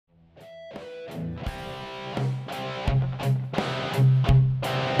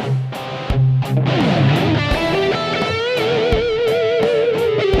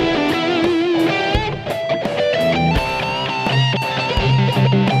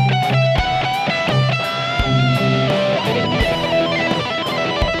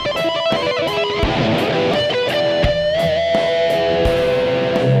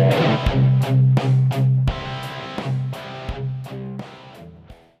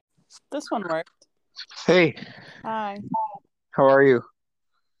This one worked. Hey, Hi. how are you?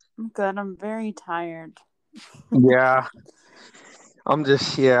 I'm good. I'm very tired. Yeah,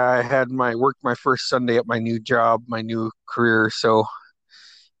 I had my first Sunday at my new job, my new career, so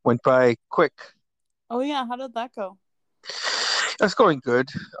went by quick. Oh, yeah. How did that go? That's going good.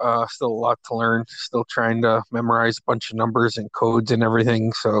 Still a lot to learn, still trying to memorize a bunch of numbers and codes and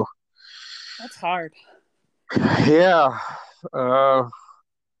everything. So, That's hard. yeah, uh,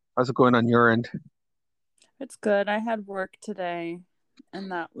 how's it going on your end? It's good. I had work today,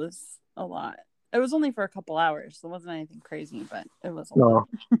 and that was a lot. It was only for a couple hours, so it wasn't anything crazy, but it was a lot.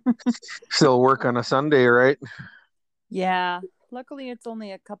 No, still work on a Sunday, right? Yeah. Luckily, it's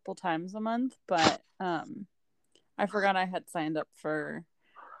only a couple times a month, but I forgot I had signed up for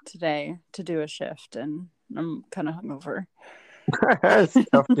today to do a shift, and I'm kind of hungover. It's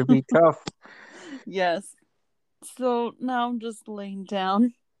tough to be tough. Yes. So now I'm just laying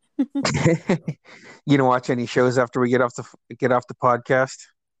down. You don't watch any shows after we get off the podcast?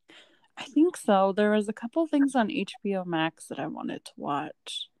 I think so. There was a couple things on HBO Max that I wanted to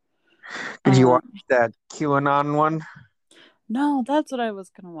watch. Did you watch Um, that QAnon one? no, that's what I was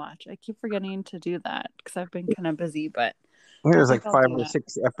gonna watch. I keep forgetting to do that because I've been kind of busy, but I There's think like I'll five do or that.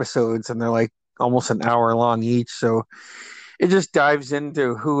 six episodes, and they're like almost an hour long each. So it just dives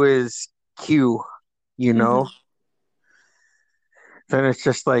into who is Q, you Hmm. know? Then it's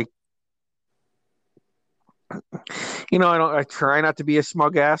just like, I try not to be a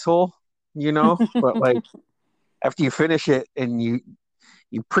smug asshole, but like after you finish it and you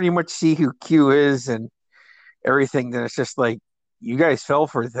pretty much see who Q is and everything, then it's just like you guys fell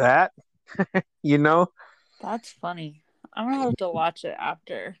for that, you know? That's funny. I'm gonna have to watch it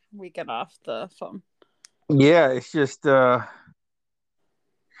after we get off the phone. Yeah, it's just and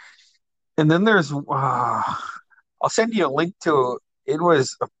then there's I'll send you a link to it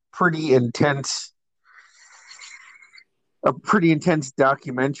was a pretty intense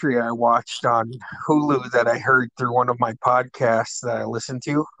documentary I watched on Hulu that I heard through one of my podcasts that I listened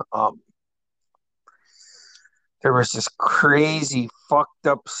to. Um, there was this crazy, fucked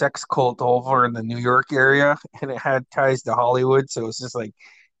up sex cult over in the New York area, and it had ties to Hollywood. So it's just like,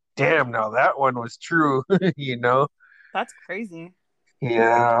 damn, now that one was true, you know? That's crazy.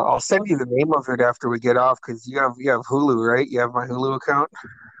 Yeah, I'll send you What's the name of it after we get off because you have Hulu, right? You have my Hulu account.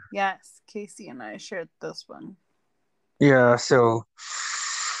 yes, Casey and I shared this one. Yeah, so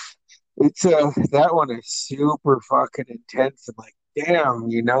it's that one is super fucking intense and like damn,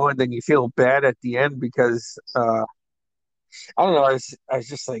 and then you feel bad at the end because I don't know, I was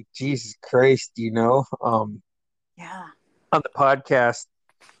just like Jesus Christ, Yeah. on the podcast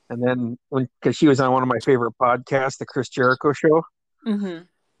and then when because she was on one of my favorite podcasts, the Chris Jericho show, Hmm.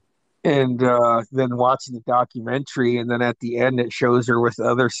 and then watching the documentary and then at the end it shows her with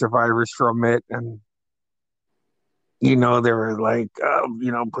other survivors from it and they were like,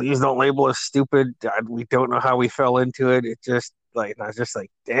 please don't label us stupid. We don't know how we fell into it. It just like, I was just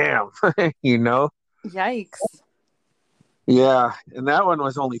like, damn, you know? Yikes. Yeah. And that one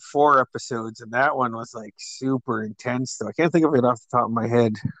was only 4 episodes, and that one was like super intense, though. I can't think of it off the top of my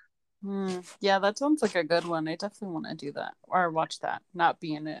head. Yeah, that sounds like a good one. I definitely want to do that or watch that, not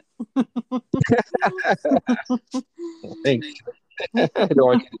be in it. Thanks. I don't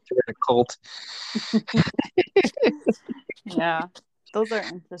want you to join a cult. Yeah, those are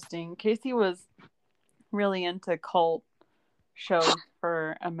interesting. Casey was really into cult shows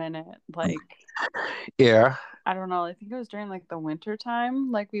for a minute. Like, Yeah. I don't know, I think it was during like the winter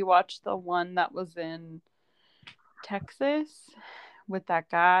time. Like, we watched the one that was in Texas with that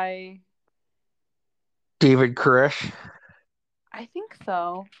guy. David Koresh, I think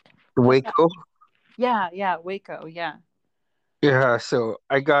so. I thought, Waco. yeah, Waco. Yeah. Yeah. So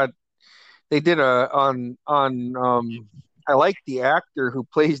they did I like the actor who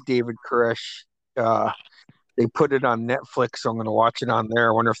plays David Koresh. Uh, They put it on Netflix, so I'm going to watch it on there.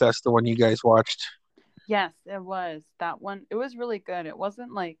 I wonder if that's the one you guys watched. Yes, it was that one. It was really good. It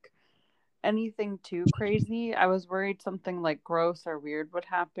wasn't like anything too crazy. I was worried something like gross or weird would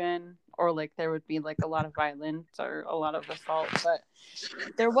happen, or like there would be like a lot of violence or a lot of assault, but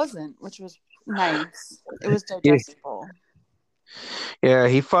there wasn't, which was nice. It was Yeah, digestible. yeah,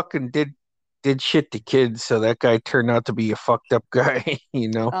 he fucking did shit to kids, so that guy turned out to be a fucked up guy, you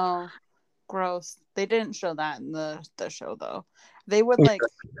know. Oh, Gross. They didn't show that in the show though. They would like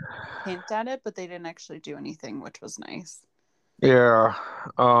hint at it, but they didn't actually do anything, which was nice. Yeah.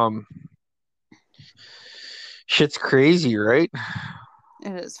 Um, shit's crazy, right?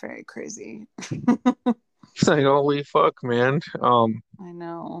 It is very crazy. It's like, holy fuck, man. I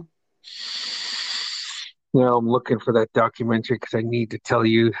know. I'm looking for that documentary because I need to tell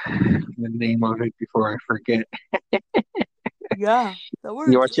you the name of it before I forget. Yeah, that You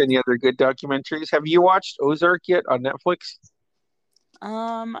works. watch any other good documentaries? Have you watched Ozark yet on Netflix?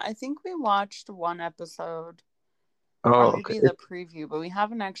 I think we watched one episode or Oh, okay. maybe the preview, but we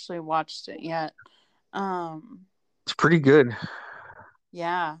haven't actually watched it yet. Um, It's pretty good.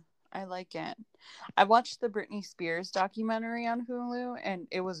 yeah, I like it. I watched the Britney Spears documentary on Hulu and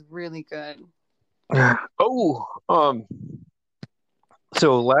it was really good. Oh,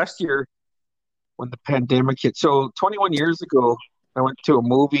 so last year when the pandemic hit, so 21 years ago, I went to a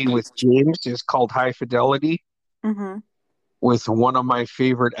movie with James. It's called High Fidelity Mm-hmm. with one of my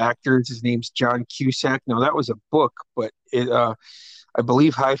favorite actors. His name's John Cusack. Now that was a book, but I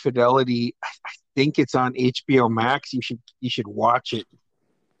believe High Fidelity. I think it's on HBO Max. You should watch it.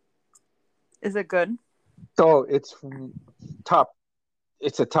 Is it good? So top.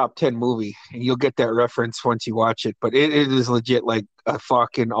 It's a top 10 movie, and you'll get that reference once you watch it. But it is legit like a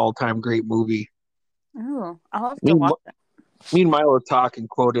fucking all time great movie. Ooh, I'll have Me, to and- watch me and Milo talk and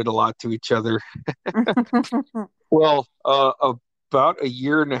quote it a lot to each other. it. Well, about a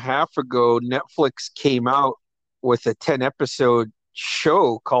year and a half ago, Netflix came out with a 10 episode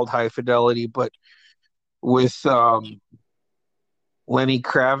show called High Fidelity, but with Lenny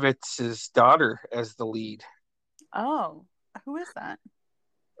Kravitz's daughter as the lead. Oh, who is that?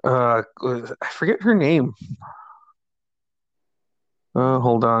 I forget her name.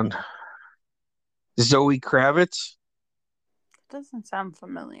 Hold on. Zoe Kravitz. Doesn't sound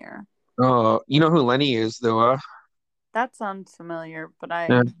familiar. You know who Lenny is, though, huh? That sounds familiar, but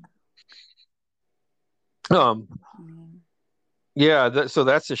Yeah. I Um, mean, yeah, so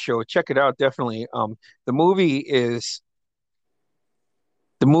that's the show. Check it out, definitely. The movie is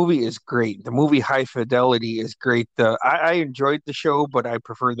the movie is great. The movie High Fidelity is great. I enjoyed the show, but I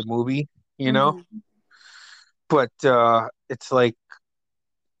prefer the movie, you know. mhm. But it's like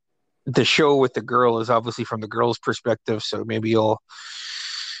the show with the girl is obviously from the girl's perspective, so maybe you'll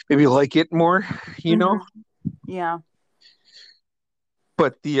like it more, you know. Mhm. Yeah.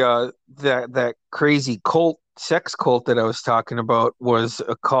 But that crazy sex cult that I was talking about was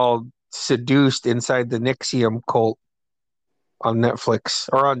called Seduced Inside the Nixium Cult on Netflix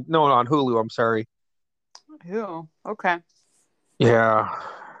or on Hulu. I'm sorry. Ew. Okay. Yeah,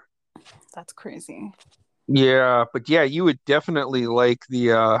 That's crazy. yeah, but yeah, you would definitely like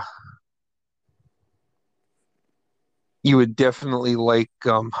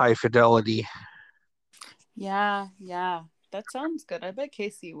High Fidelity. Yeah, yeah. That sounds good. I bet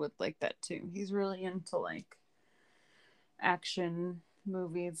Casey would like that too. He's really into like action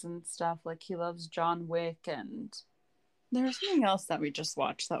movies and stuff. Like he loves John Wick and there's something else that we just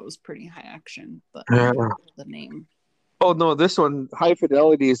watched that was pretty high action, but I Yeah. don't know the name. Oh no, this one High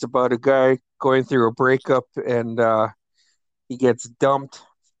Fidelity is about a guy going through a breakup and he gets dumped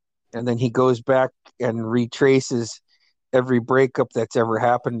and then he goes back and retraces every breakup that's ever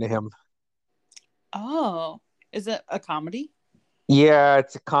happened to him. Oh, is it a comedy? Yeah,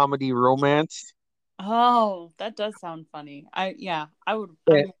 it's a comedy romance. Oh, that does sound funny. I would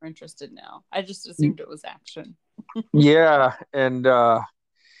I'm Eh, more interested now. I just assumed it was action. Yeah, and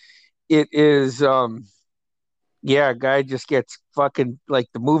it is yeah, guy just gets fucking like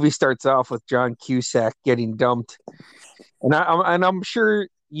the movie starts off with John Cusack getting dumped. And I'm sure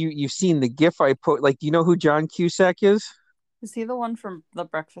you've seen the gif I put. Like, do you know who John Cusack is? Is he the one from The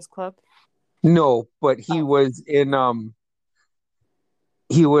Breakfast Club? No, but he Oh, was in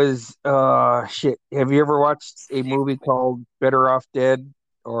he was shit. Have you ever watched a movie called Better Off Dead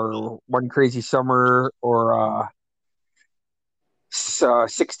or One Crazy Summer or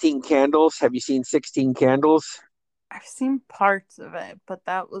 16 Candles? Have you seen 16 Candles? I've seen parts of it, but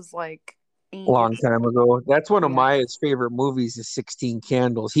that was like Long ages time ago. ago. That's one of Yeah. Maya's favorite movies is 16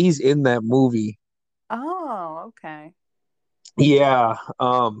 Candles. He's in that movie. Oh, okay. Yeah.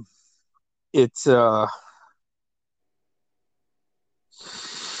 It's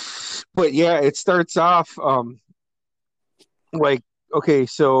but yeah, it starts off like okay,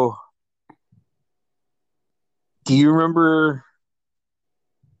 so do you remember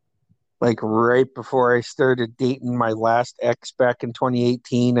like right before I started dating my last ex back in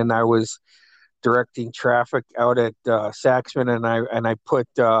 2018 and I was directing traffic out at Saxman and I put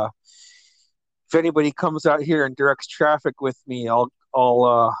if anybody comes out here and directs traffic with me, I'll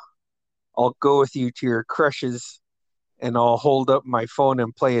I'll go with you to your crushes, and I'll hold up my phone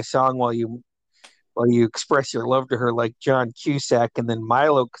and play a song while you express your love to her, like John Cusack, and then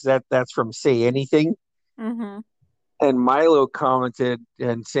Milo, because that's from Say Anything. Mm-hmm. And Milo commented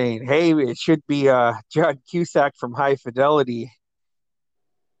and saying, "Hey, it should be John Cusack from High Fidelity."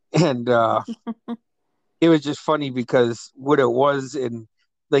 And it was just funny because what it was in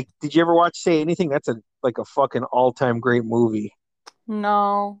like, did you ever watch Say Anything? That's a like a fucking all-time great movie.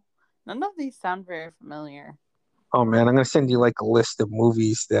 No, none of these sound very familiar. Oh man, I'm gonna send you like a list of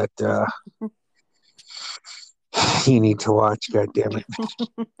movies that you need to watch. God damn it.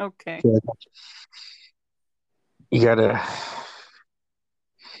 Okay. You gotta,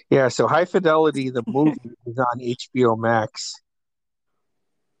 yeah. So High Fidelity, the movie, is on HBO Max.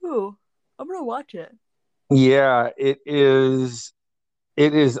 Ooh, I'm gonna watch it. Yeah, it is.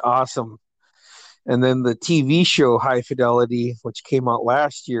 It is awesome. And then the TV show High Fidelity, which came out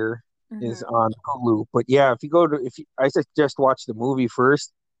last year, is Mm-hmm. on Hulu. But yeah, if you go to, if you, I suggest watch the movie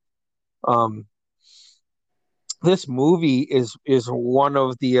first. Um, this movie is one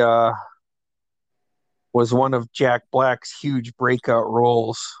of the was one of Jack Black's huge breakout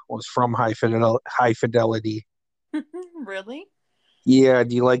roles. Was from High Fidelity. Really? Yeah,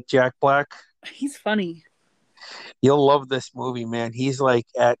 do you like Jack Black? He's funny. You'll love this movie, man. He's like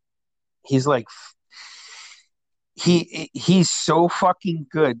he's so fucking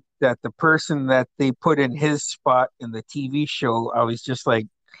good that the person that they put in his spot in the TV show, I was just like,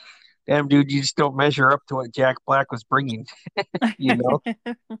 damn, dude, you just don't measure up to what Jack Black was bringing, you know?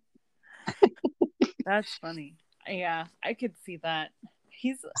 That's funny. Yeah, I could see that.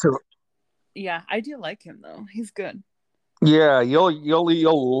 He's So yeah, I do like him though. He's good. yeah,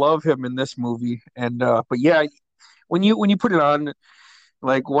 you'll love him in this movie, and but yeah, when you put it on,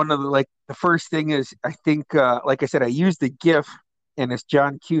 like one of the like the first thing is I think like I said, I used the GIF, and it's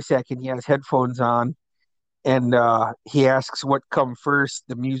John Cusack, and he has headphones on, and he asks what come first,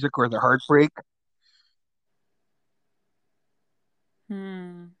 the music or the heartbreak.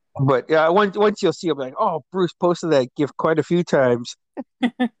 Hmm. But yeah, once you'll see, I'm like, oh, Bruce posted that GIF quite a few times.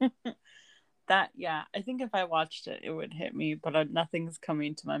 That yeah, I think if I watched it, it would hit me, but nothing's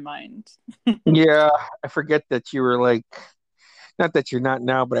coming to my mind. Yeah, I forget that you were like, not that you're not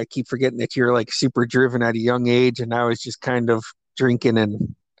now, but I keep forgetting that you're like super driven at a young age, and I was just kind of drinking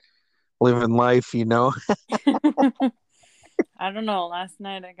and living life, you know? I don't know. Last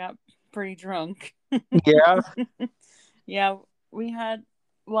night I got pretty drunk. Yeah, Yeah, we had,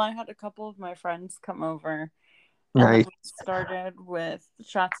 well, I had a couple of my friends come over, and then nice. we started with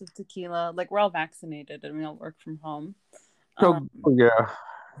shots of tequila. Like, we're all vaccinated and we all work from home. So Um, yeah,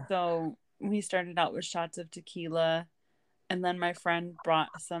 so we started out with shots of tequila, and then my friend brought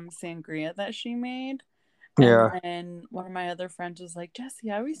some sangria that she made. And yeah. then one of my other friends was like, Jessie,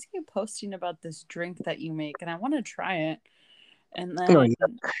 I always see you posting about this drink that you make, and I want to try it. And Oh then yeah.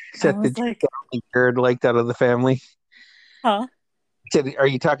 I Set the was drink like, that only Jared liked out of the family. huh? Said, are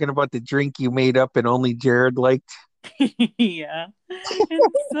you talking about the drink you made up and only Jared liked? Yeah. And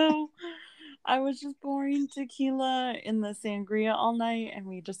so I was just pouring tequila in the sangria all night, and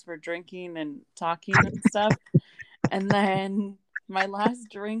we just were drinking and talking and stuff. And then my last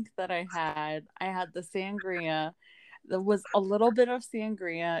drink that I had the sangria. There was a little bit of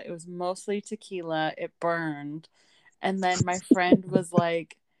sangria. It was mostly tequila. It burned. And then my friend was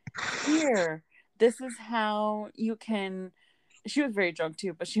like, here, this is how you can. She was very drunk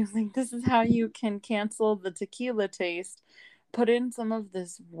too, but she was like, this is how you can cancel the tequila taste. Put in some of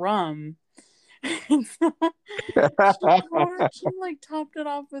this rum. And so she like topped it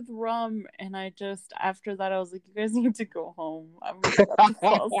off with rum. And I just, after that, I was like, you guys need to go home. I'm about to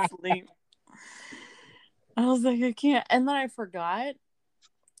fall asleep. I was like, I can't. And then I forgot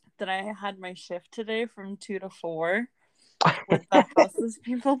that I had my shift today from 2 to 4 with the houseless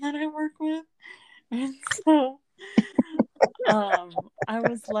people that I work with. And so I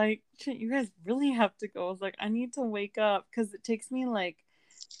was like, shit, you guys really have to go. I was like, I need to wake up because it takes me like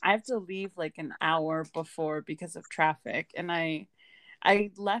I have to leave like an hour before because of traffic. And I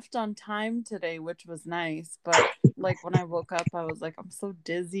left on time today, which was nice, but like when I woke up I was like, I'm so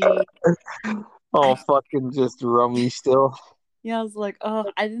dizzy. Oh, I fucking just rummy still. Yeah, I was like, oh,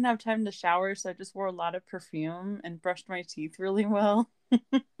 I didn't have time to shower, so I just wore a lot of perfume and brushed my teeth really well.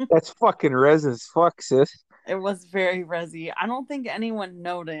 That's fucking res as fuck, sis. It was very resi. I don't think anyone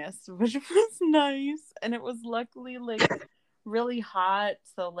noticed, which was nice. And it was luckily like really hot.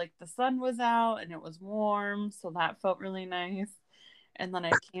 So like the sun was out and it was warm. So that felt really nice. And then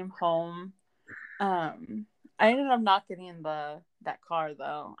I came home. I ended up not getting the that car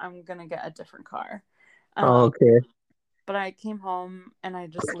though. I'm gonna get a different car. Oh, Um, okay. but I came home and I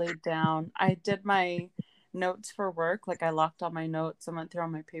just laid down. I did my notes for work, like I locked all my notes and went through all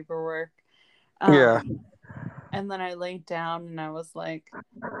my paperwork. Yeah. Um, and then I laid down and I was like,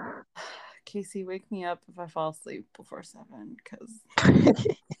 Casey, wake me up if I fall asleep before 7 because I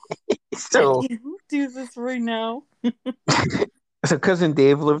So, can't do this right now. so cousin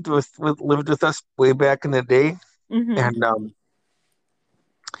Dave lived with us way back in the day, Hmm.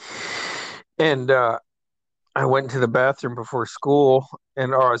 and I went to the bathroom before school,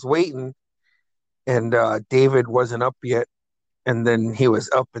 and I was waiting, and David wasn't up yet, and then he was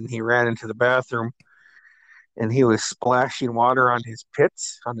up, and he ran into the bathroom, and he was splashing water on his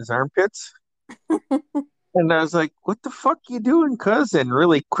pits, on his armpits. And I was like, "What the fuck you doing, cuz?" And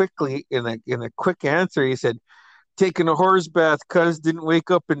really quickly, in a quick answer, he said, "Taking a horse bath, cuz didn't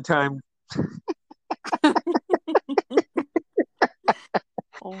wake up in time."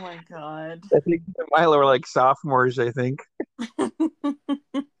 Oh my God. I think Milo were like sophomores, I think.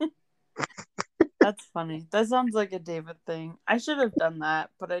 That's funny. That sounds like a David thing. I should have done that,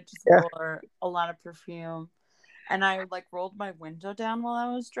 but I just Yeah. wore a lot of perfume and I like rolled my window down while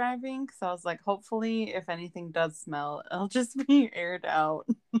I was driving. So I was like, hopefully, if anything does smell, it'll just be aired out.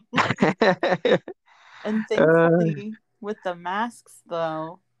 And uh, thankfully, with the masks,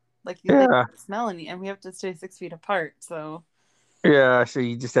 though, like they yeah, don't smell any, and we have to stay 6 feet apart. So yeah. So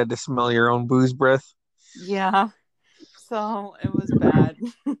you just had to smell your own booze breath. yeah, so it was bad.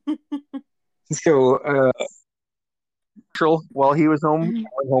 So Marshall, while he was home,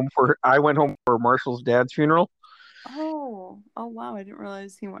 I went home for Marshall's dad's funeral. Oh, oh wow! I didn't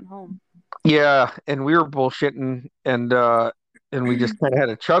realize he went home. Yeah, and we were bullshitting, and we just kind of had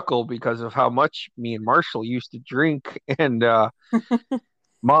a chuckle because of how much me and Marshall used to drink. And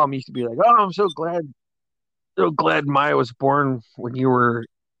Mom used to be like, "Oh, I'm so glad Maya was born when you were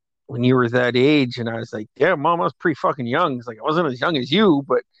that age." And I was like, "Yeah, Mom, I was pretty fucking young." It's like I wasn't as young as you,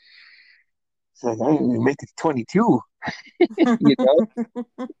 but it's like I didn't make it to 22, you know.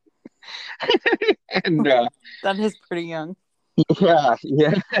 And That is pretty young. yeah,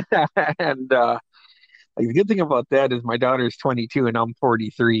 yeah, and like, the good thing about that is my daughter's 22 and I'm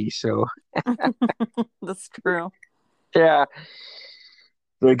 43, so That's true. yeah,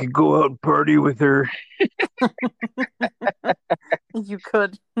 so I could go out and party with her. You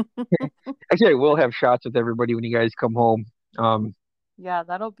could. Actually, I will have shots with everybody when you guys come home. Um, Yeah,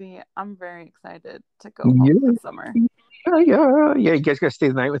 that'll be. I'm very excited to go home yeah, this summer. yeah. You guys gotta stay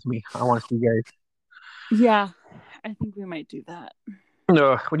the night with me. I want to see you guys. Yeah, I think we might do that.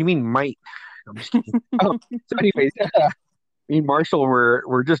 No, what do you mean might? I'm just kidding. Oh, so anyways, me and Marshall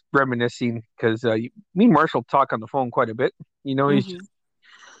were just reminiscing because me and Marshall talk on the phone quite a bit. You know, Hmm. he's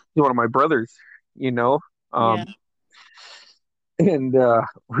one of my brothers. You know, Yeah. um, and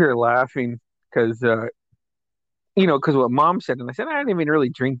we were laughing because because what Mom said, and I said I didn't even really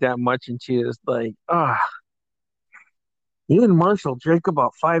drink that much, and she was like, "Ah, you and Marshall drink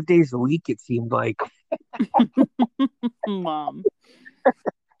about 5 days a week." It seemed like, Mom.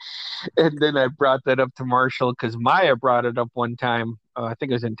 and then I brought that up to Marshall because Maya brought it up one time. I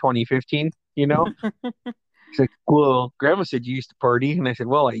think it was in 2015. You know, she's like, "Well, Grandma said you used to party," and I said,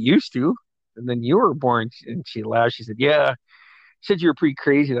 "Well, I used to." And then you were born, and she laughed. She said, "Yeah." She said you were pretty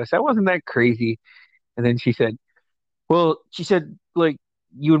crazy. And I said, "I wasn't that crazy." And then she said, "Well," she said, like,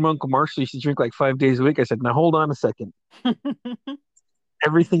 "you and my Uncle Marshall used to drink like 5 days a week." I said, "Now hold on a second.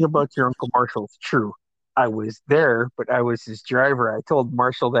 Everything about your Uncle Marshall is true. I was there, but I was his driver." I told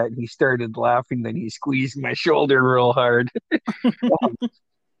Marshall that, and he started laughing. Then he squeezed my shoulder real hard.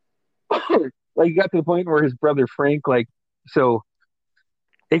 Like, he got to the point where his brother Frank, like, so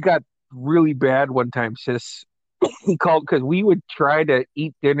it got really bad one time, sis. He called because we would try to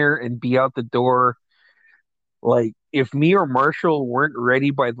eat dinner and be out the door. Like, if me or Marshall weren't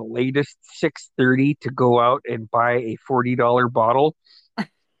ready by the latest 6:30 to go out and buy a $40 bottle,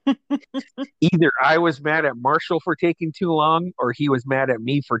 either I was mad at Marshall for taking too long or he was mad at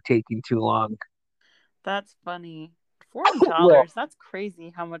me for taking too long. That's funny. $40. Well, That's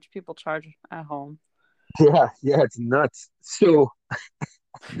crazy how much people charge at home. yeah, yeah, it's nuts. So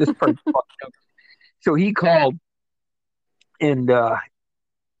this part fucked up. So he called, and I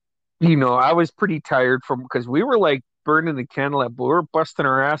was pretty tired from because we were like burning the candle at we were busting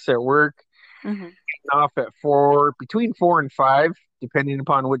our ass at work, Hmm. off at 4, between 4 and 5, depending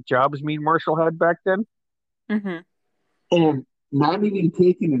upon what jobs me and Marshall had back then. Hmm. And not even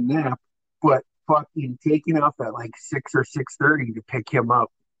taking a nap, but fucking taking off at like 6 or 6:30 to pick him up,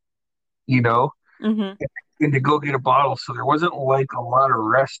 you know, Hmm. and to go get a bottle. So there wasn't like a lot of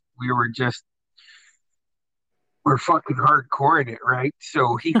rest. We're fucking hardcore in it, right?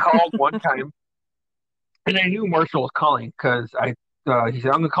 So he called one time And I knew Marshall was calling because he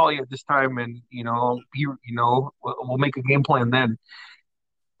said, I'm gonna call you at this time, and we'll make a game plan then,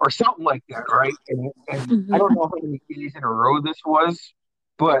 or something like that, right? And I Hmm. don't know how many days in a row this was,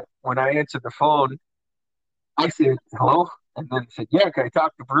 but when I answered the phone, I said hello, and then he said, yeah, can I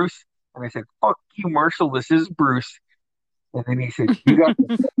talk to Bruce? And I said, fuck you, Marshall, this is Bruce. And then he said, you got the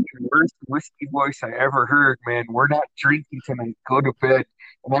fucking worst whiskey voice I ever heard, man. We're not drinking tonight. Go to bed.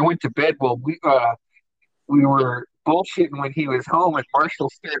 And I went to bed. Well, we were bullshitting when he was home, and Marshall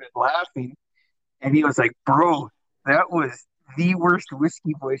started laughing, and he was like, "Bro, that was the worst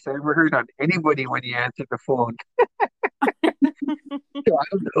whiskey voice I ever heard on anybody when he answered the phone." So I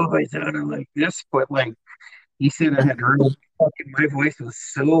don't know if I sounded like this, but like he said, I had heard fucking my voice was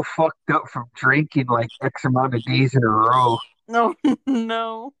so fucked up from drinking like X amount of days in a row. No,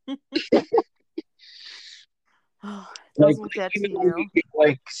 no. Like Those will get you to know, you you. get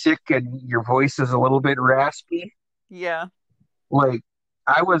like sick and your voice is a little bit raspy. Yeah. Like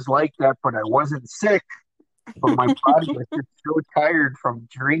I was like that, but I wasn't sick. But my body was just so tired from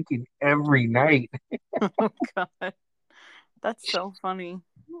drinking every night. Oh God, that's so funny.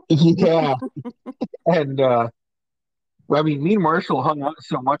 Yeah. And I mean, me and Marshall hung out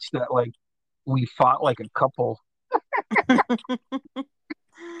so much that like we fought like a couple.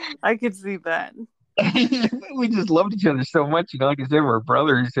 I could see that. We just loved each other so much, like I said, we're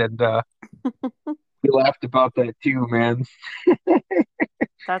brothers, and we laughed about that too, man.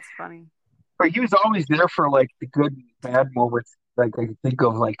 That's funny. But he was always there for like the good and bad moments. Like I can think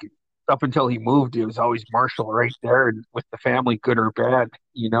of, like up until he moved, it was always Marshall right there and with the family, good or bad,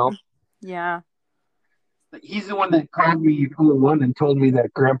 you know. Yeah. He's the one that called me in '01 and told me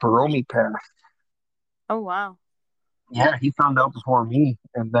that Grandpa Romy passed. Oh wow. Yeah, he found out before me,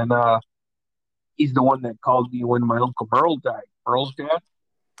 and then he's the one that called me when my Uncle Merle died. Merle's dad.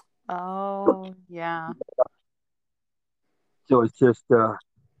 Oh yeah. So it's just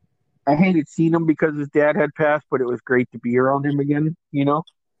I hated seeing him because his dad had passed, but it was great to be around him again, you know?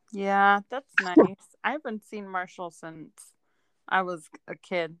 Yeah, that's nice. I haven't seen Marshall since I was a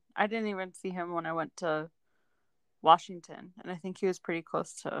kid. I didn't even see him when I went to Washington, and I think he was pretty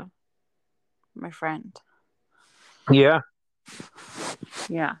close to my friend. Yeah.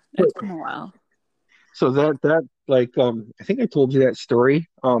 Yeah, it's been a while. So that like I think I told you that story.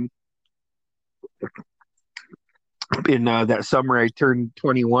 In that summer I turned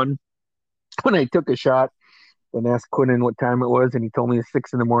 21 when I took a shot and asked Quinnan what time it was, and he told me it's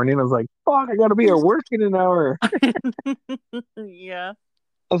 6 in the morning. I was like, fuck, I gotta be at work in an hour. Yeah,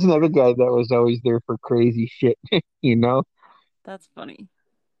 That's another guy that was always there for crazy shit, you know? that's funny.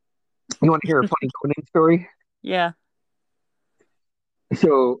 You want to hear a funny Quinnan story? Yeah.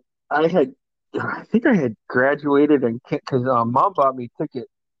 So I think I had graduated, and because mom bought me a ticket,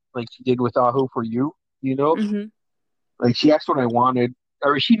 like she did with Ahu for you, you know, Hmm. like she asked what I wanted,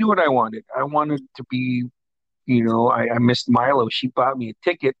 or she knew what I wanted. I wanted to be, I missed Milo. She bought me a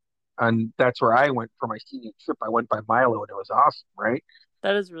ticket, and that's where I went for my senior trip. I went by Milo, and it was awesome, right?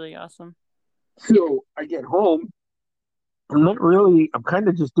 That is really awesome. So I get home. I'm not really. I'm kind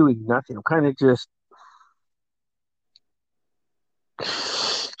of just doing nothing. I'm kind of just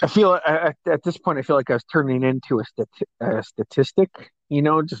I feel at this point, I feel like I was turning into a statistic,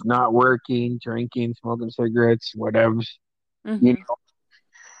 just not working, drinking, smoking cigarettes, whatever, you Hmm. know.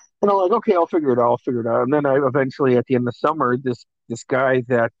 And I'm like, okay, I'll figure it out. I'll figure it out. And then I eventually, at the end of summer, this guy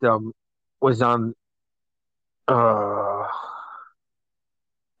that was on uh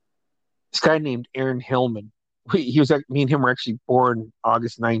this guy named Aaron Hillman. He was me and him were actually born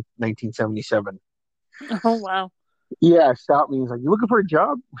August 9th, 1977. Oh wow. Yeah, stopped me. He's like, "You looking for a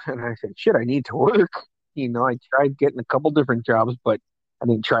job?" And I said, "Shit, I need to work." I tried getting a couple different jobs, but I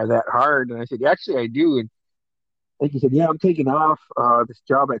didn't try that hard. And I said, "Actually, I do." And like he said, "Yeah, I'm taking off. This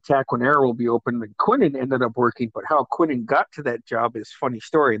job at Taquinera will be open." And Quinnen ended up working, but how Quinnen got to that job is a funny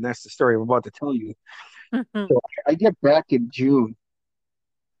story, and that's the story I'm about to tell you. Hmm. So I get back in June,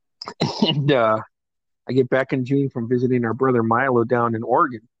 and I get back in June from visiting our brother Milo down in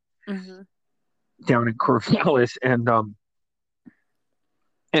Oregon, down in Corvallis, and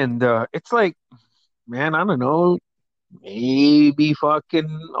it's like, man, I don't know, maybe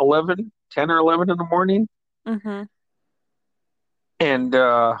fucking 11, 10 or 11 in the morning. Hmm. And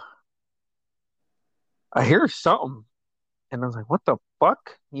I hear something. And I was like, what the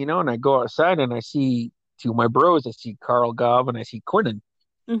fuck? And I go outside and I see two of my bros. I see Carl Gobb and I see Quinnen.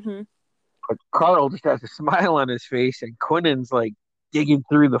 Hmm. But Carl just has a smile on his face, and Quinnen's like digging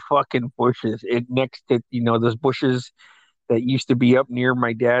through the fucking bushes. Next to, those bushes that used to be up near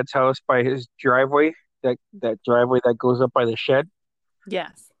my dad's house by his driveway, that driveway that goes up by the shed.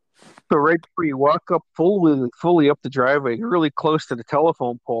 Yes. So right before you walk up fully up the driveway, really close to the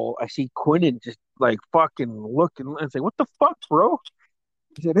telephone pole, I see Quinnen just like fucking looking and say, "What the fuck, bro?"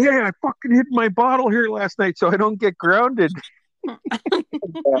 He said, "Hey, I fucking hid my bottle here last night so I don't get grounded."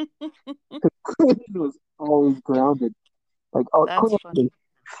 Yeah, Quinnen was always grounded. Like, oh, That's funny.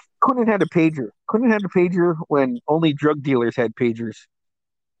 Quinnen had a pager. Quinnen had a pager when only drug dealers had pagers.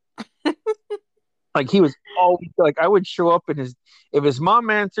 Like he was always like I would show up and his if his mom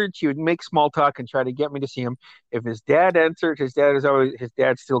answered, she would make small talk and try to get me to see him. If his dad answered, his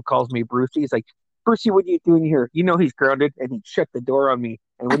dad still calls me Brucey. He's like, Brucey, what are you doing here? You know he's grounded, and he'd shut the door on me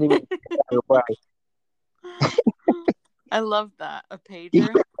and wouldn't even reply. I love that. A pager.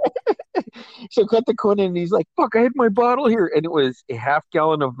 So cut the corner and he's like, fuck, I had my bottle here. And it was a half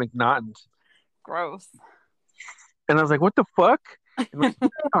gallon of McNaughton's. Gross. And I was like, what the fuck? And like,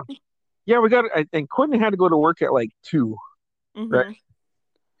 yeah, yeah, we got it. And Quentin had to go to work at like 2, right? Hmm.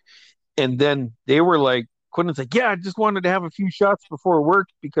 And then they were like, Quentin's like, yeah, I just wanted to have a few shots before work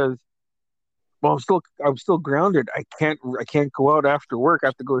because well, I'm still grounded. I can't go out after work. I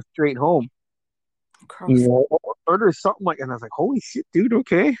have to go straight home. You Gross. know, or there's something like, and I was like, holy shit, dude,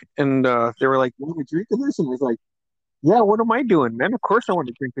 okay. And they were like, you want to drink of this? And I was like, yeah, what am I doing, man? Of course I want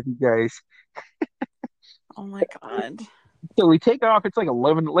to drink with you guys. Oh my God. So we take off. It's like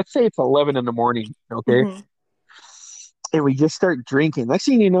 11. Let's say it's 11 in the morning, okay? Hmm. And we just start drinking. Next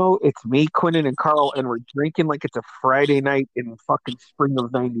thing you know, it's me, Quentin, and Carl, and we're drinking like it's a Friday night in fucking spring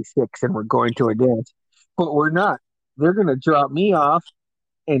of '96, and we're going to a dance. But we're not. They're gonna drop me off,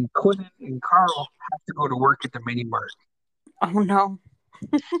 and Quentin and Carl have to go to work at the mini mart. Oh no.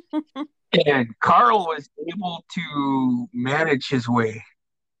 And Carl was able to manage his way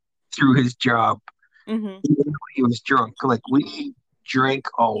through his job. Hmm. Even though he was drunk. Like we drank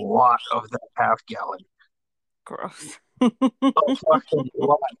a lot of that half gallon. Gross. Oh, fucking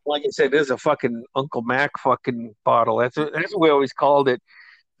lot. Like I said, this is a fucking Uncle Mac fucking bottle. That's what we always called it.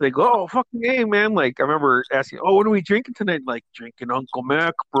 They go, oh, fucking hey, man. Like, I remember asking, oh, what are we drinking tonight? Like, drinking Uncle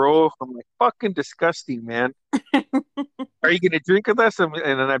Mac, bro. I'm like, fucking disgusting, man. Are you going to drink with us? And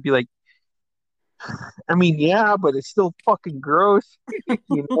then I'd be like, I mean, yeah, but it's still fucking gross,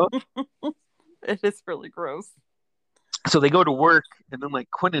 you know? It is really gross. So they go to work, and then, like,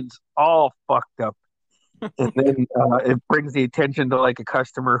 Quinnen's all fucked up. And then it brings the attention to, like, a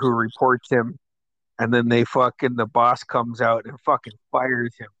customer who reports him. And then the boss comes out and fucking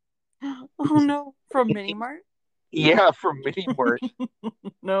fires him. Oh no. From Mini Mart? Yeah, from Mini Mart. And,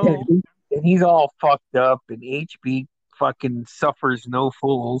 No. and he's all fucked up, and HB fucking suffers no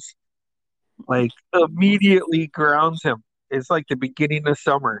fools. Like immediately grounds him. It's like the beginning of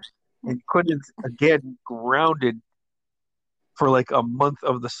summer, and Quinnen's again grounded for like a month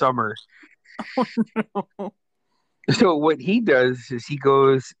of the summer. Oh no. So what he does is he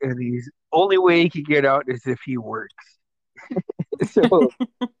goes and he's only way he can get out is if he works. So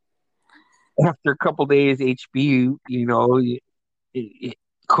after a couple days, HB,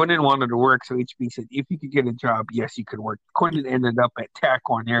 Quinnen wanted to work, so HB said if you could get a job, yes, you could work. Quinnen ended up at Tac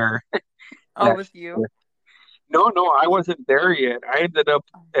on Air Oh, that with you? year. No, I wasn't there yet. I ended up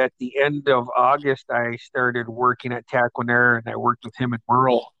at the end of August. I started working at Taquanair, and I worked with him and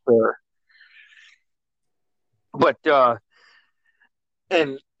Merle there. But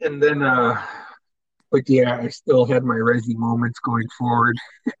and then but yeah, I still had my resi moments going forward.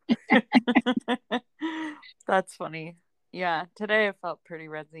 That's funny. Yeah, today I felt pretty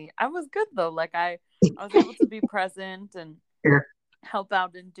resi. I was good though. I was able to be present and Yeah. help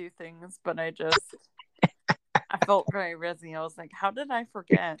out and do things, but I felt very resi. I was like, how did I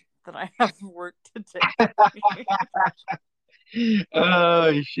forget that I have work today?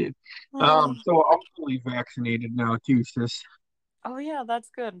 Oh shit. So I'm fully vaccinated now too, sis. Oh yeah, that's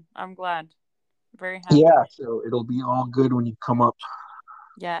good. I'm glad. Very Yeah, happy. so it'll be all good when you come up.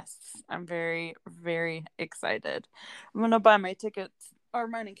 Yes, I'm very, very excited. I'm gonna buy my tickets or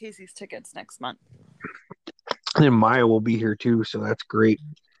mine and Casey's tickets next month. And Maya will be here too, so that's great.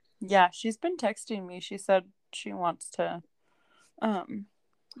 Yeah, she's been texting me. She said um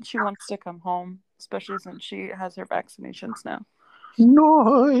she wants to come home, especially since she has her vaccinations now.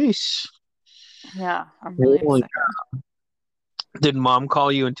 Nice. Yeah, I'm really Holy- excited. Did mom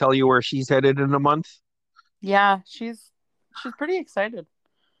call you and tell you where she's headed in a month? Yeah, she's pretty excited.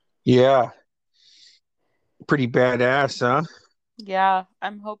 Yeah, pretty badass, huh? Yeah,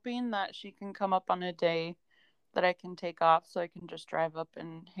 I'm hoping that she can come up on a day that I can take off so I can just drive up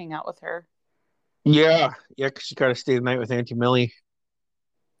and hang out with her. Yeah, 'cause you got to stay the night with Auntie Millie.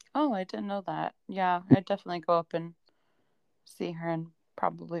 Oh, I didn't know that. Yeah, I'd definitely go up and see her and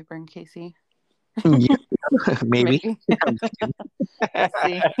probably bring Casey. Yeah. Maybe. Maybe. I'm just kidding. We'll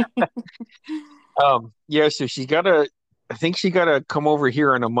see. Yeah, so I think she gotta come over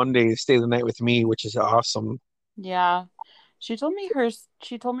here on a Monday to stay the night with me, which is awesome. Yeah. She told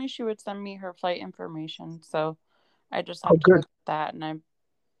me she would send me her flight information, so I just Oh, have to good. look at that, and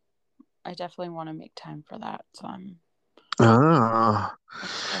I definitely want to make time for that. So I'm Ah,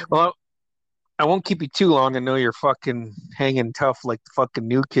 excited. well, I won't keep you too long. I know you're fucking hanging tough like the fucking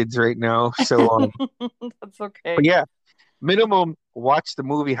new kids right now. So, That's but okay. yeah, minimum watch the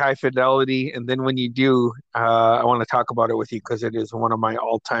movie High Fidelity, and then when you do, I want to talk about it with you because it is one of my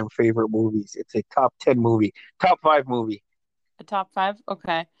all-time favorite movies. It's a top 10 movie, top five movie. A top five?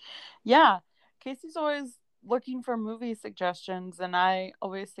 Okay. Yeah. Casey's always looking for movie suggestions, and I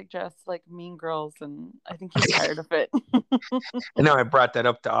always suggest like Mean Girls, and I think he's tired of it. And now I brought that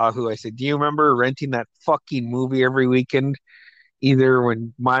up to Ahu. I said, "Do you remember renting that fucking movie every weekend? Either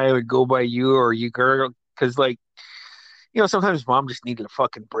when Maya would go by you or you girl, because like." Sometimes mom just needed a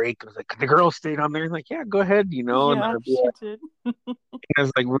fucking break. It was like the girl stayed on there, like, yeah, go ahead, and Yeah, I'd be she did. I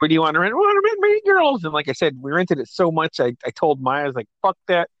was like, what do you want to rent? I want to rent Mean Girls. And like I said, we rented it so much. I told Maya, I was like, fuck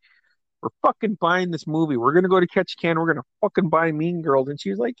that. We're fucking buying this movie. We're going to go to Catch Can. We're going to fucking buy Mean Girls. And she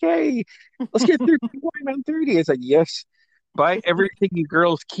was like, hey, let's get 30 on 30. I said, yes, buy everything you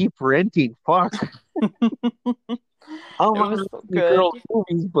girls keep renting. Fuck. I don't It want to was rent so you good. girls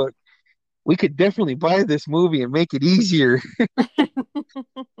movies, but we could definitely buy this movie and make it easier.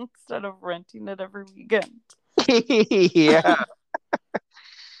 Instead of renting it every weekend. Yeah.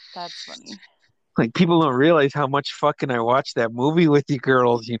 That's funny. Like people don't realize how much fucking I watched that movie with you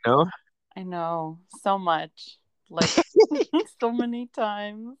girls, you know? I know so much. Like so many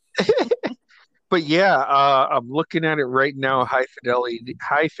times. But yeah, I'm looking at it right now. High Fidelity.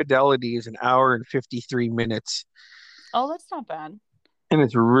 High Fidelity is an hour and 53 minutes, Oh, that's not bad. and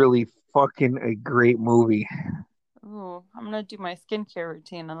it's really fucking a great movie. Ooh, I'm gonna do my skincare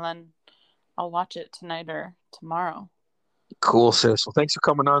routine and then I'll watch it tonight or tomorrow. Cool, sis. Well, thanks for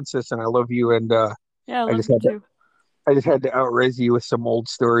coming on, sis, and I love you. And Yeah, I I love just you had to, too. I just had to outres you with some old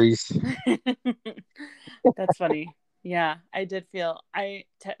stories. That's funny. Yeah, I did feel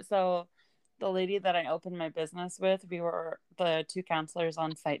so the lady that I opened my business with, we were the two counselors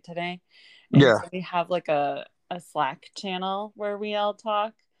on site today. And Yeah, so we have like a Slack channel where we all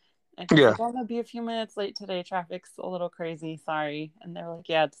talk. And she's yeah, like, "Oh, I'm gonna be a few minutes late today. Traffic's a little crazy. Sorry." And they were like,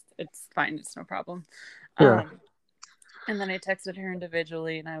 "Yeah, it's fine. It's no problem." yeah. Um, and then I texted her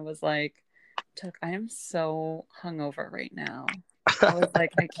individually and I was like, Took, I am so hungover right now. I was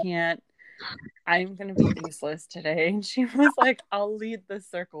like, I can't, I'm going to be useless today. And she was like, I'll lead the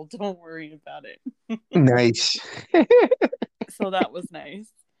circle. Don't worry about it. Nice. So that was nice.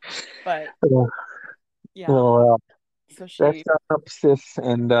 But Yeah. yeah, Well, so that's she, up, sis,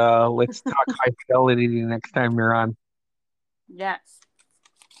 and let's talk High Fidelity the next time you're on. yes,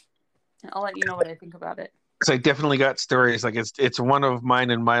 I'll let you know what I think about it. Because I definitely got stories. Like it's one of mine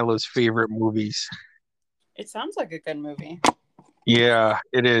and Milo's favorite movies. It sounds like a good movie. Yeah,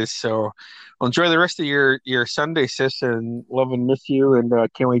 it is. So, well, enjoy the rest of your Sunday, sis, and love and miss you, and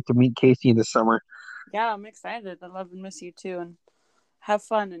can't wait to meet Casey this summer. Yeah, I'm excited. I love and miss you too. And have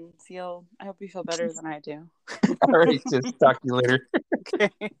fun and I hope you feel better than I do. All right, sis. Talk to you later. Okay,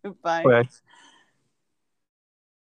 bye. Bye.